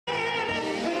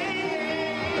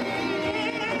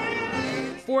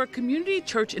For a community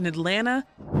church in Atlanta,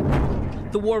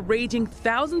 the war raging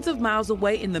thousands of miles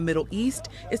away in the Middle East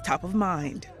is top of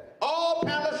mind. All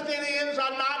Palestinians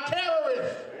are not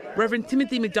terrorists. Reverend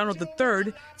Timothy McDonald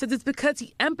III says it's because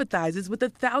he empathizes with the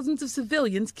thousands of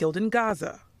civilians killed in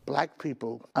Gaza. Black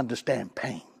people understand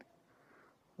pain.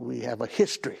 We have a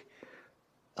history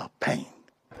of pain.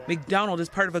 McDonald is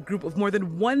part of a group of more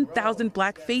than 1,000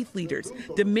 black faith leaders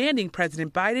demanding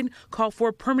President Biden call for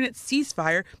a permanent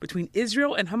ceasefire between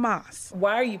Israel and Hamas.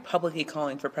 Why are you publicly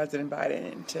calling for President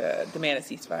Biden to demand a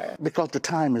ceasefire? Because the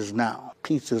time is now.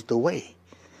 Peace is the way.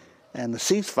 And the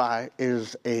ceasefire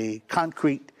is a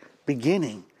concrete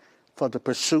beginning for the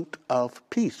pursuit of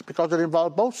peace because it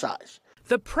involves both sides.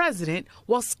 The president,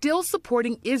 while still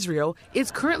supporting Israel,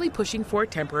 is currently pushing for a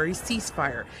temporary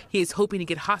ceasefire. He is hoping to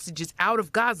get hostages out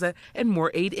of Gaza and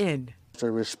more aid in. The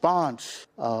response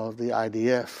of the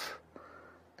IDF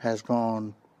has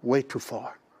gone way too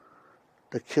far.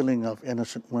 The killing of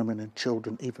innocent women and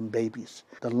children, even babies.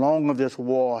 The longer this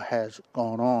war has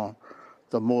gone on,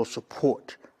 the more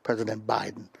support President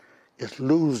Biden is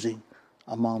losing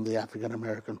among the African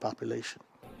American population.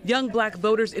 Young black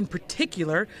voters in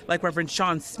particular, like Reverend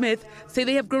Sean Smith, say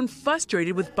they have grown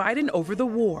frustrated with Biden over the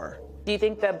war. Do you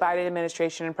think the Biden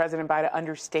administration and President Biden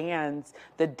understands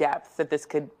the depth that this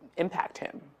could impact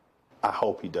him? I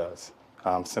hope he does,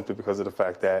 simply because of the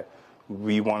fact that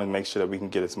we want to make sure that we can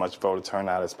get as much voter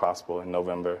turnout as possible in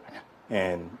November.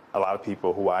 And a lot of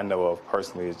people who I know of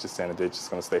personally is just saying that they're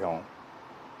just going to stay home.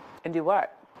 And do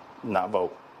what? Not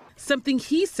vote. Something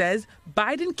he says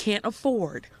Biden can't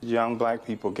afford. Young black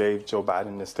people gave Joe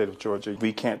Biden the state of Georgia.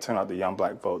 We can't turn out the young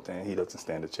black vote, then he doesn't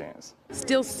stand a chance.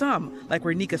 Still some, like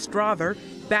Renika Strother,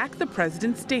 back the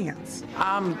president's stance.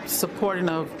 I'm supporting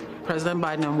of President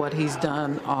Biden and what he's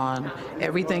done on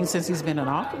everything since he's been in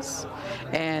office.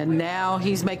 And now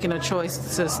he's making a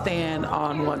choice to stand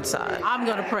on one side. I'm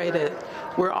going to pray that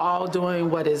we're all doing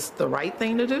what is the right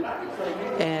thing to do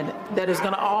and that it's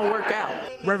going to all work out.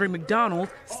 Reverend McDonald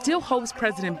still hopes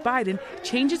President Biden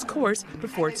changes course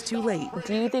before it's too late.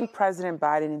 Do you think President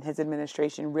Biden and his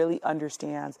administration really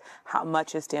understands how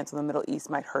much his stance on the Middle East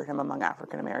might hurt him among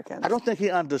African Americans? I don't think he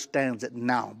understands it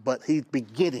now, but he's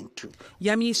beginning to.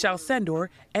 Yamiche Alcindor,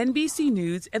 NBC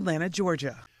News, Atlanta,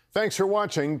 Georgia. Thanks for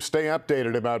watching. Stay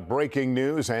updated about breaking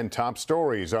news and top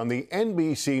stories on the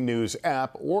NBC News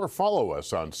app or follow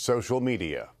us on social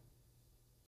media.